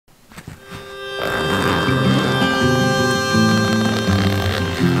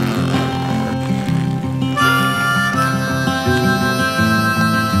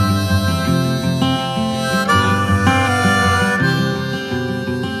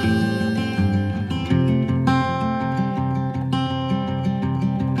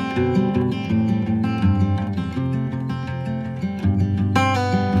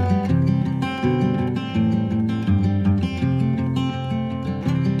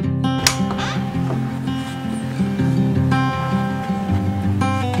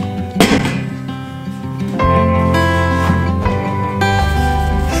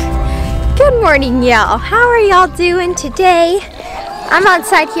morning, y'all. How are y'all doing today? I'm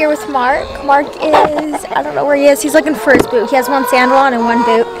outside here with Mark. Mark is, I don't know where he is. He's looking for his boot. He has one sandal on and one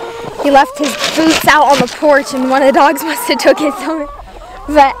boot. He left his boots out on the porch and one of the dogs must have took it somewhere.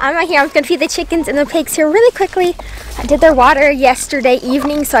 But I'm out here. I'm going to feed the chickens and the pigs here really quickly. I did their water yesterday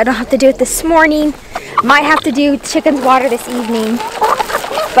evening, so I don't have to do it this morning. Might have to do chickens' water this evening.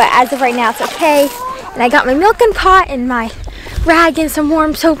 But as of right now, it's okay. And I got my milking pot and my rag and some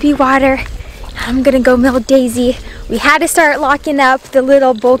warm soapy water. I'm gonna go milk Daisy. We had to start locking up the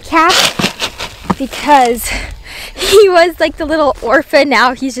little bull calf because he was like the little orphan.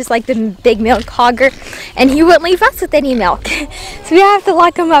 Now he's just like the big milk hogger and he wouldn't leave us with any milk. So we have to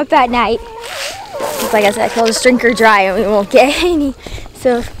lock him up at night. Just like I said, he'll just drink her dry and we won't get any.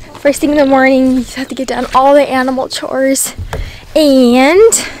 So first thing in the morning, you have to get done all the animal chores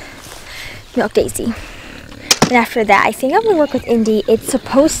and milk Daisy. And after that, I think I'm gonna work with Indy. It's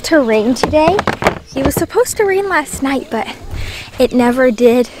supposed to rain today. It was supposed to rain last night, but it never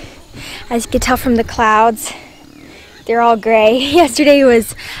did. As you can tell from the clouds, they're all gray. Yesterday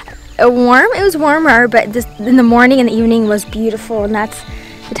was warm. It was warmer, but this, in the morning and the evening was beautiful. And that's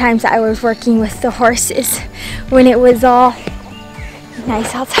the times that I was working with the horses when it was all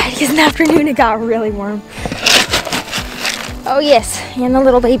nice outside. Because in the afternoon it got really warm. Oh yes, and the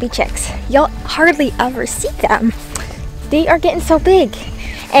little baby chicks. Y'all hardly ever see them. They are getting so big.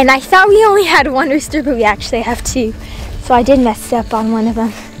 And I thought we only had one rooster, but we actually have two. So I did mess up on one of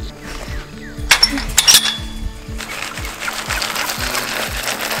them.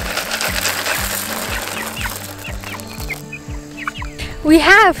 We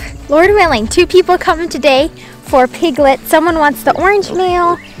have, Lord willing, 2 people coming today for Piglet. Someone wants the orange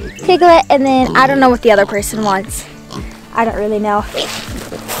male Piglet, and then I don't know what the other person wants. I don't really know,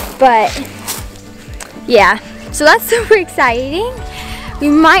 but yeah, so that's super exciting. We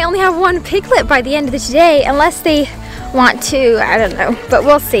might only have 1 piglet by the end of the day unless they want to, I don't know, but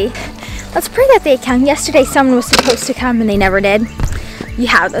we'll see. Let's pray that they come. Yesterday someone was supposed to come and they never did. You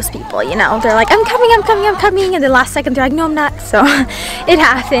have those people, you know, they're like, I'm coming, and the last second they're like, no, I'm not. So it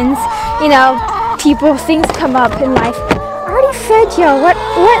happens, you know, things come up in life. I already fed you. What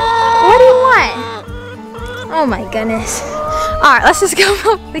do you want? Oh my goodness. Alright, let's just go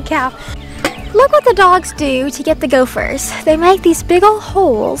milk the cow. Look what the dogs do to get the gophers. They make these big old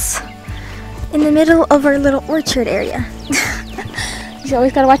holes in the middle of our little orchard area. You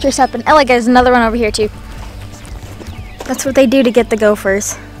always gotta watch your step. And Ella, there's another one over here too. That's what they do to get the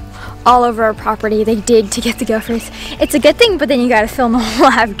gophers. All over our property, they dig to get the gophers. It's a good thing, but then you gotta film the hole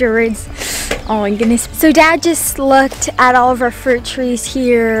afterwards. Oh my goodness. So Dad just looked at all of our fruit trees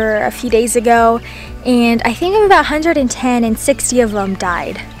here a few days ago, and I think of about 110 and 60 of them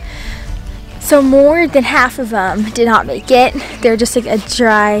died. So more than half of them did not make it. They're just like a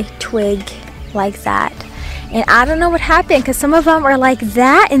dry twig like that. And I don't know what happened because some of them are like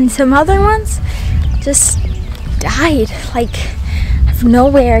that and some other ones just died like out of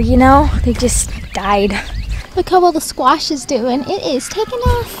nowhere, you know? They just died. Look how well the squash is doing. It is taking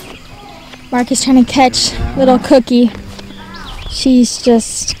off. Mark is trying to catch little Cookie. She's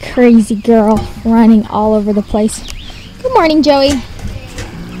just crazy girl running all over the place. Good morning, Joey.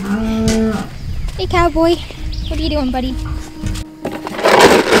 Hey, cowboy. What are you doing, buddy?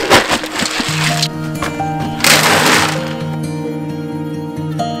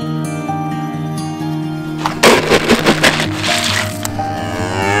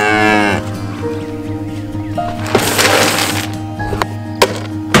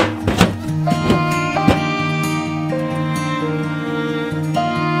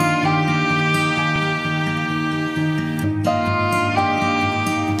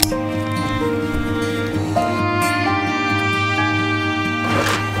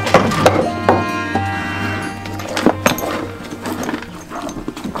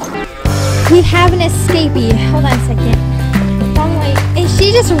 We have an escapee. Hold on a second. Wrong way. And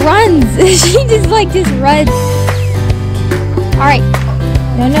she just runs. She just runs. Alright.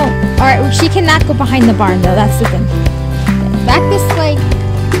 No. Alright, she cannot go behind the barn though. That's the thing. Back this way.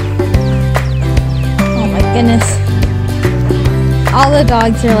 Oh my goodness. All the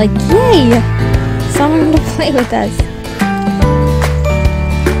dogs are like, yay! Someone to play with us.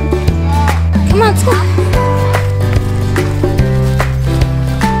 Come on, let's go.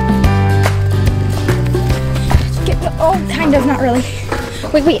 Oh, kind of, not really.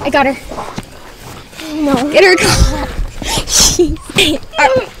 Wait, I got her. No. Get her. She's...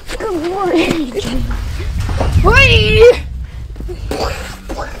 Good morning. Wait!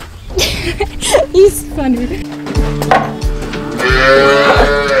 He's funny.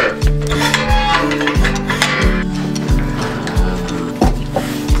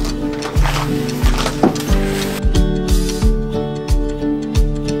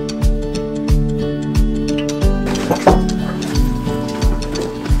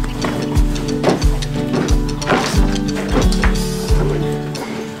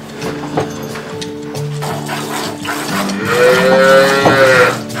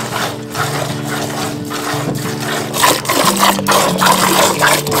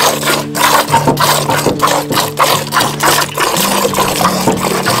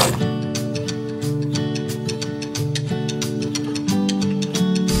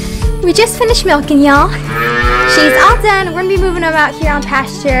 We just finished milking, y'all. She's all done. We're gonna be moving them out here on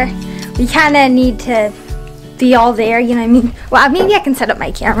pasture. We kind of need to be all there, you know what I mean? Well, maybe I can set up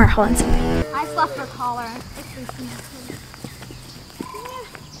my camera. Hold on a second. I just left her collar.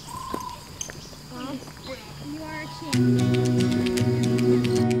 You are a king.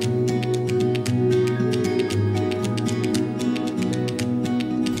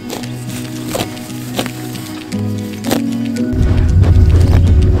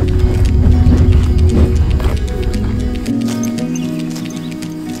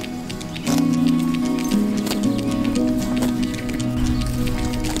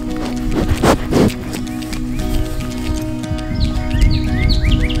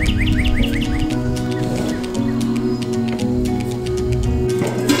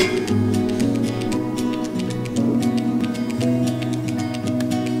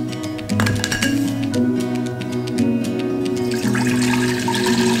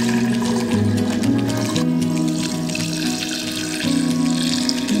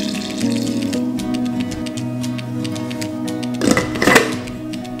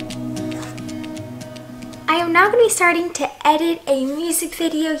 I'm now going to be starting to edit a music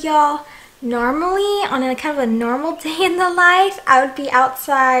video, y'all. Normally, on a kind of a normal day in the life, I would be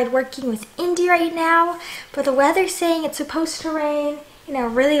outside working with Indy right now, but the weather's saying it's supposed to rain. You know,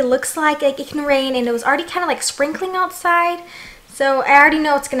 it really looks like it can rain, and it was already kind of like sprinkling outside. So I already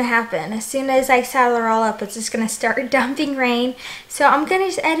know what's going to happen. As soon as I saddle her all up, it's just going to start dumping rain. So I'm going to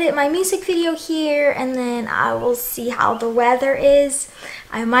just edit my music video here, and then I will see how the weather is.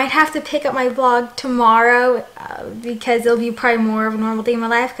 I might have to pick up my vlog tomorrow because it'll be probably more of a normal day in my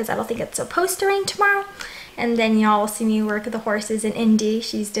life because I don't think it's supposed to rain tomorrow. And then y'all will see me work with the horses in Indy.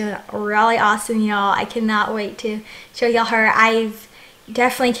 She's doing really awesome, y'all. I cannot wait to show y'all her. I've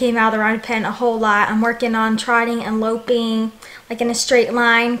definitely came out of the round pen a whole lot. I'm working on trotting and loping like in a straight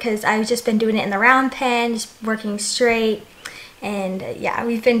line because I've just been doing it in the round pen, just working straight. And yeah,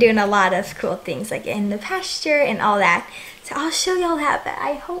 we've been doing a lot of cool things like in the pasture and all that. So I'll show y'all that, but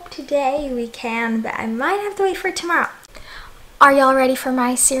I hope today we can, but I might have to wait for tomorrow. Are y'all ready for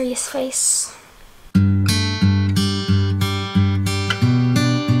my serious face?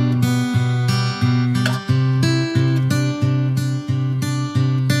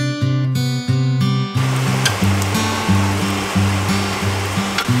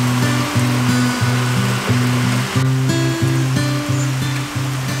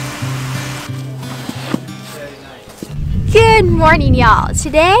 Good morning, y'all.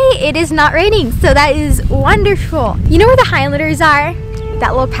 Today it is not raining, so that is wonderful. You know where the Highlanders are?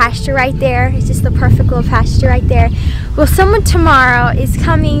 That little pasture right there. It's just the perfect little pasture right there. Well, someone tomorrow is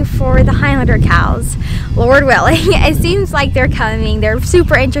coming for the Highlander cows, Lord willing. It seems like they're coming. They're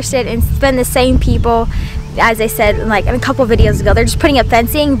super interested, and it's been the same people, as I said like in a couple videos ago. They're just putting up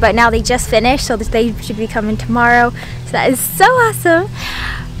fencing, but now they just finished, so they should be coming tomorrow. So that is so awesome.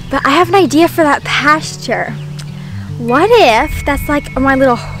 But I have an idea for that pasture. What if that's like my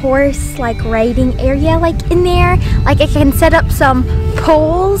little horse like riding area, like in there, like I can set up some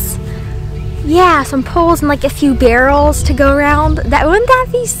poles, yeah, some poles and like a few barrels to go around. That wouldn't that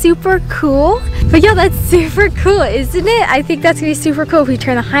be super cool? But yeah, that's super cool, isn't it? I think that's gonna be super cool if we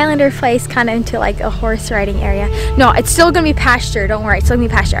turn the Highlander place kind of into like a horse riding area. No, it's still gonna be pasture, don't worry, it's still gonna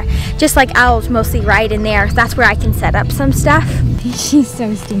be pasture, just like I'll mostly ride in there. That's where I can set up some stuff. She's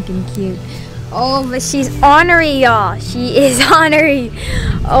so stinking cute. Oh, but she's ornery, y'all. She is ornery.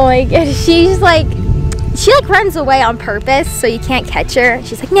 Oh my goodness. She's like, she like runs away on purpose so you can't catch her.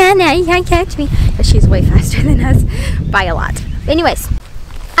 She's like, nah, you can't catch me. But she's way faster than us by a lot. But anyways,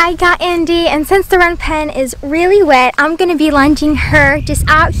 I got Indy, and since the run pen is really wet, I'm going to be lunging her just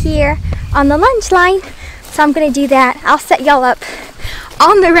out here on the lunge line. So I'm going to do that. I'll set y'all up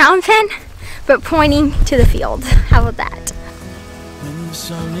on the round pen, but pointing to the field. How about that? The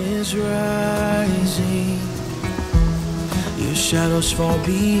sun is rising, your shadows fall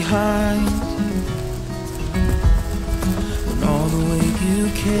behind, when all the weight you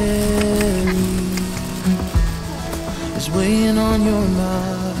carry is weighing on your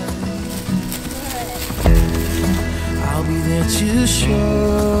mind. I'll be there to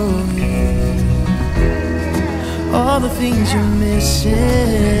show you all the things you're missing,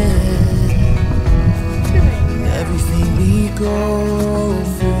 everything we go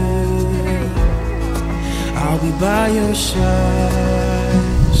through. I'll be by your side.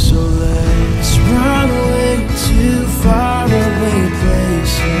 So let's run away to faraway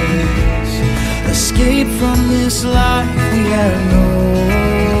places, escape from this life we have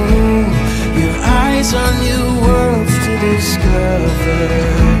known. Your eyes are new worlds to discover.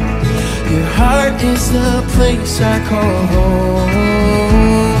 Your heart is the place I call home.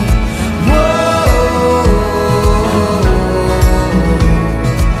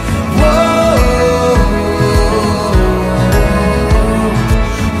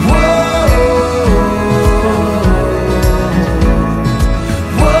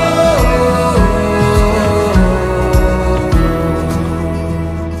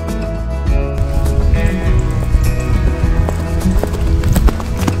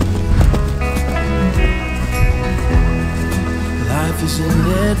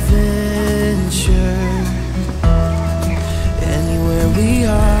 adventure. Anywhere we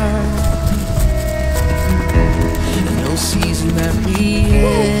are, and no season that we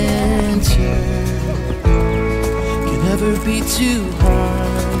enter can ever be too hard.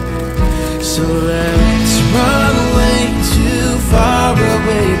 So let's run away to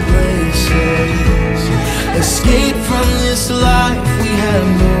faraway places, escape from this life we have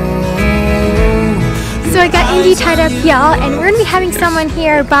known. So I got Indy tied up, y'all, and we're gonna be having someone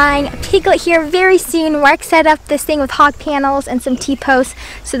here buying a piglet here very soon. Mark set up this thing with hog panels and some T-posts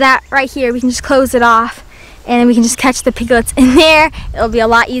so that right here we can just close it off and then we can just catch the piglets in there. It'll be a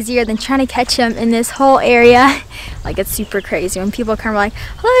lot easier than trying to catch them in this whole area. Like, it's super crazy when people come like,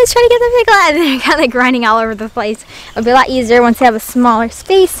 oh, let's try to get the piglet, and they're kind of like grinding all over the place. It'll be a lot easier once they have a smaller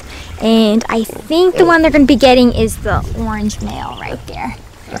space. And I think the one they're gonna be getting is the orange male right there.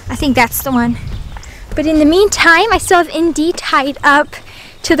 I think that's the one. But in the meantime, I still have Indy tied up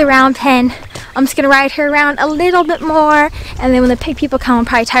to the round pen. I'm just gonna ride her around a little bit more, and then when the pig people come, I'll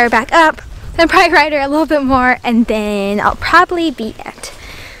probably tie her back up, then probably ride her a little bit more, and then I'll probably be it.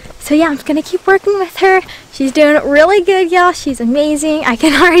 So yeah, I'm just gonna keep working with her. She's doing really good, y'all. She's amazing. I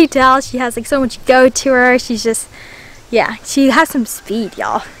can already tell she has like so much go to her. She's just, yeah, she has some speed,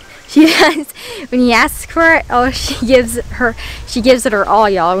 y'all. She does. When you ask for it, oh, she gives it her all,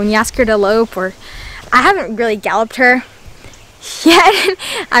 y'all. When you ask her to lope, or I haven't really galloped her yet.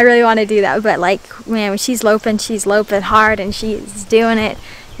 I really want to do that, but like, man, when she's loping hard, and she's doing it,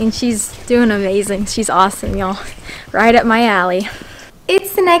 and she's doing amazing. She's awesome, y'all. Right up my alley.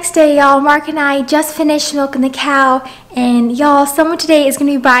 It's the next day, y'all. Mark and I just finished milking the cow, and y'all, someone today is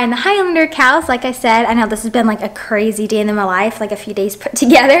going to be buying the Highlander cows. Like I said, I know this has been like a crazy day in my life, like a few days put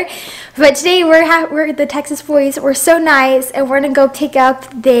together, but today we're the Texas boys. We're so nice, and we're going to go pick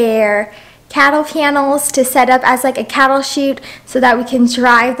up their cattle panels to set up as like a cattle chute so that we can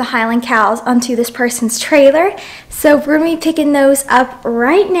drive the Highland cows onto this person's trailer. So we're going to be picking those up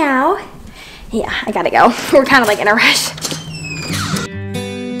right now. Yeah, I gotta go. We're kind of like in a rush.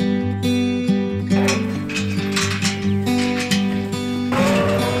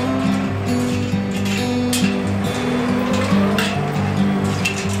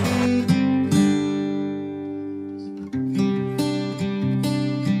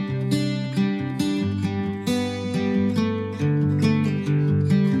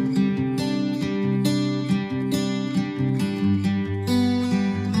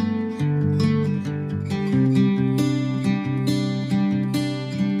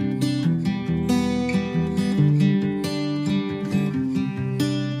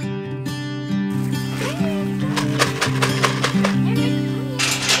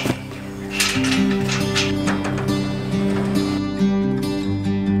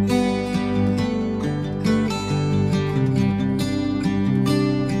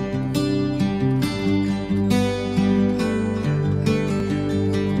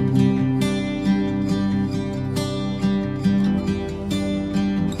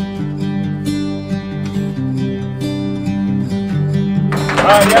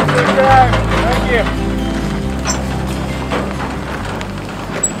 Yes, sir. Thank you.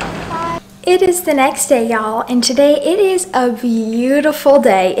 It is the next day, y'all, and today it is a beautiful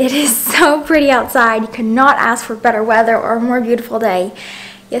day. It is so pretty outside. You could not ask for better weather or a more beautiful day.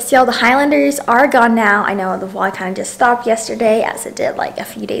 Yes, y'all, the Highlanders are gone now. I know the vlog kind of just stopped yesterday, as it did like a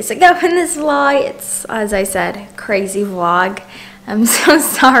few days ago in this vlog. It's, as I said, crazy vlog. I'm so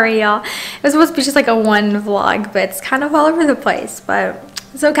sorry, y'all. It was supposed to be just like a one vlog, but it's kind of all over the place, but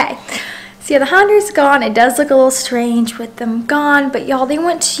it's okay. So yeah, the Highlanders gone. It does look a little strange with them gone, but y'all, they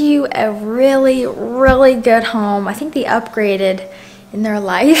went to a really, really good home. I think they upgraded in their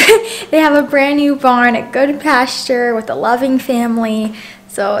life. They have a brand new barn, a good pasture with a loving family.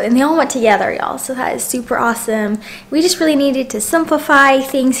 So, and they all went together, y'all, so that is super awesome. We just really needed to simplify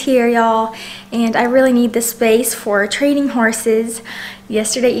things here, y'all, and I really need the space for training horses.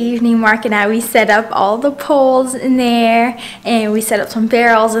 Yesterday evening, Mark and I, we set up all the poles in there, and we set up some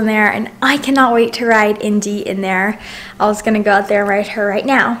barrels in there, and I cannot wait to ride Indy in there. I was gonna go out there and ride her right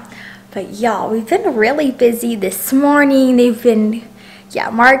now. But y'all, we've been really busy this morning. Yeah,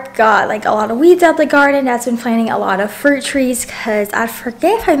 Mark got like a lot of weeds out the garden. Dad's been planting a lot of fruit trees because I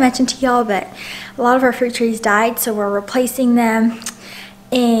forget if I mentioned to y'all, but a lot of our fruit trees died, so we're replacing them.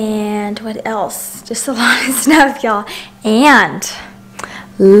 And what else? Just a lot of stuff, y'all. And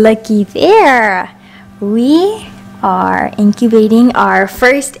looky there, we are incubating our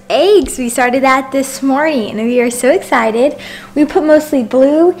first eggs. We started that this morning and we are so excited. We put mostly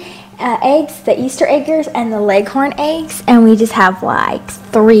blue eggs, the Easter eggers and the Leghorn eggs, and we just have like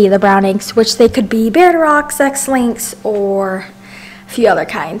 3 of the brown eggs, which they could be Bear to Rock, Sex Links, or few other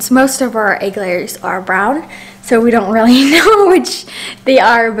kinds. Most of our egg layers are brown, so we don't really know which they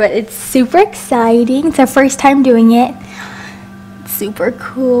are, but it's super exciting. It's our first time doing it. It's super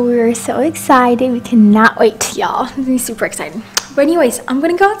cool. We were so excited. We cannot wait, y'all. It's gonna be super exciting. But anyways, I'm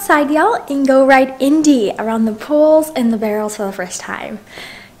gonna go outside, y'all, and go ride Indy around the pools and the barrels for the first time.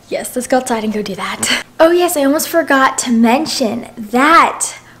 Yes, let's go outside and go do that. Oh yes, I almost forgot to mention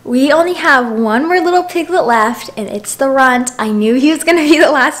that we only have one more little piglet left, and it's the runt. I knew he was gonna be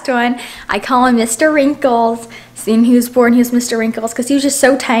the last one. I call him Mr. Wrinkles. When he was born, he was Mr. Wrinkles because he was just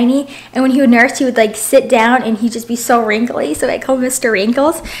so tiny, and when he would nurse, he would like sit down and he'd just be so wrinkly, so I call him Mr.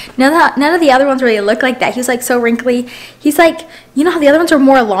 Wrinkles. None of the other ones really look like that. He was like so wrinkly. He's like, you know how the other ones are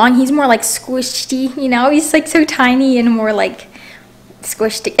more long? He's more like squishy, you know? He's like so tiny and more like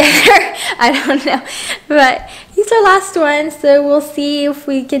squished together. I don't know, but he's our last one, so we'll see if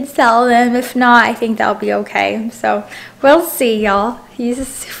we can sell them. If not, I think that'll be okay, so we'll see, y'all. He's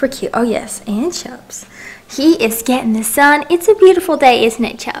super cute. Oh yes, and Chubbs, he is getting the sun. It's a beautiful day, isn't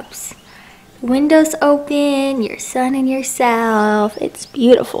it, Chubbs? Windows open, your sun and yourself. It's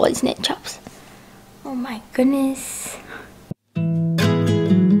beautiful, isn't it, Chubbs? Oh my goodness.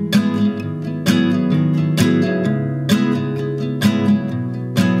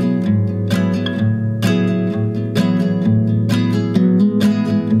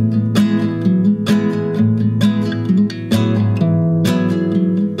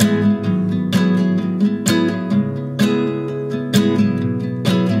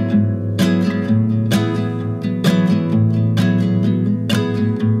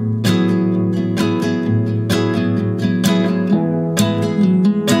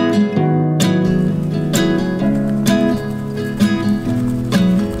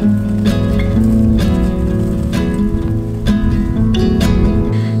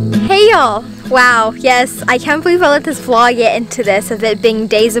 Wow, yes, I can't believe I let this vlog get into this, of it being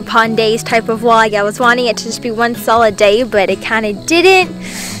days upon days type of vlog. I was wanting it to just be one solid day, but it kind of didn't.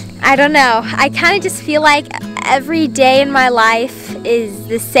 I don't know. I kind of just feel like every day in my life is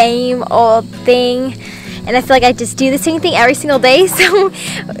the same old thing, and I feel like I just do the same thing every single day. So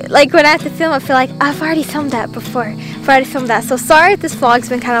like when I have to film, I feel like I've already filmed that before. I've already filmed that. So sorry if this vlog's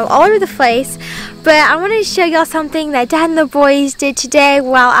been kind of all over the place, but I wanted to show y'all something that Dad and the boys did today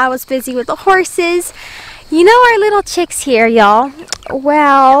while I was busy with the horses. You know our little chicks here, y'all?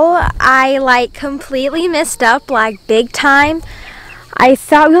 Well, I like completely messed up, like big time. I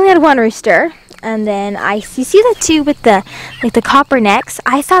thought we only had one rooster, and then you see the two with the like the copper necks.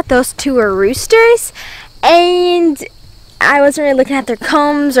 I thought those two were roosters, and I wasn't really looking at their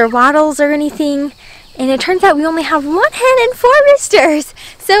combs or wattles or anything. And it turns out we only have one hen and 4 roosters.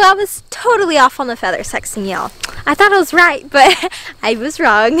 So I was totally off on the feather sexing, y'all. I thought I was right, but I was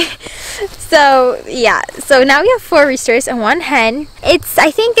wrong. So yeah, so now we have 4 roosters and 1 hen. I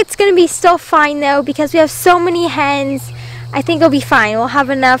think it's gonna be still fine though, because we have so many hens. I think it'll be fine. We'll have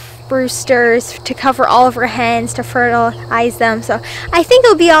enough roosters to cover all of our hens, to fertilize them. So I think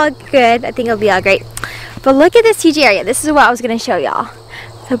it'll be all good. I think it'll be all great. But look at this huge area. This is what I was gonna show y'all.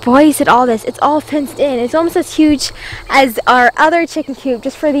 The boys did all this. It's all fenced in. It's almost as huge as our other chicken coop,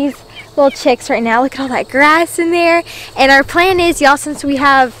 just for these little chicks right now. Look at all that grass in there. And our plan is, y'all, since we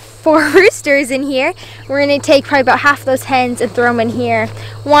have 4 roosters in here, we're gonna take probably about half of those hens and throw them in here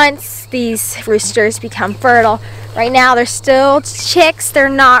once these roosters become fertile. Right now they're still chicks. They're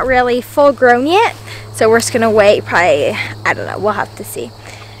not really full grown yet. So we're just gonna wait probably, I don't know, we'll have to see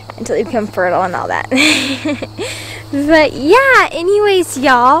until they become fertile and all that. But yeah, anyways,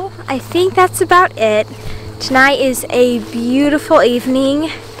 y'all, I think that's about it. Tonight is a beautiful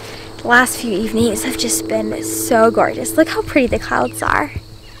evening. The last few evenings have just been so gorgeous. Look how pretty the clouds are.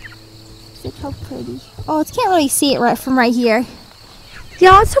 Look how pretty. Oh, I can't really see it right from right here.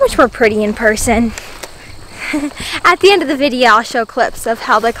 Y'all, it's so much more pretty in person. At the end of the video, I'll show clips of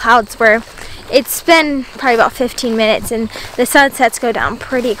how the clouds were. It's been probably about 15 minutes and the sunsets go down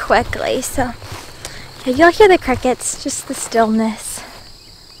pretty quickly, so yeah, you'll hear the crickets, just the stillness.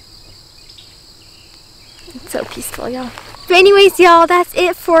 It's so peaceful, y'all. But anyways, y'all, that's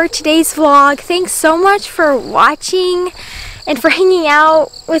it for today's vlog. Thanks so much for watching and for hanging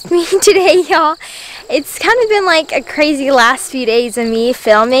out with me today, y'all. It's kind of been like a crazy last few days of me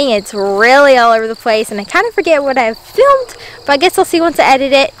filming. It's really all over the place and I kind of forget what I've filmed, but I guess I'll see once I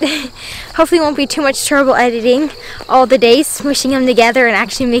edit it. Hopefully it won't be too much trouble editing all the days, smushing them together and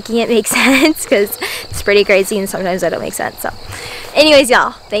actually making it make sense, because it's pretty crazy and sometimes that don't make sense. So anyways,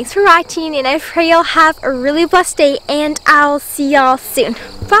 y'all, thanks for watching and I pray y'all have a really blessed day and I'll see y'all soon.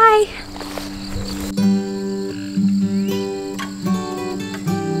 Bye!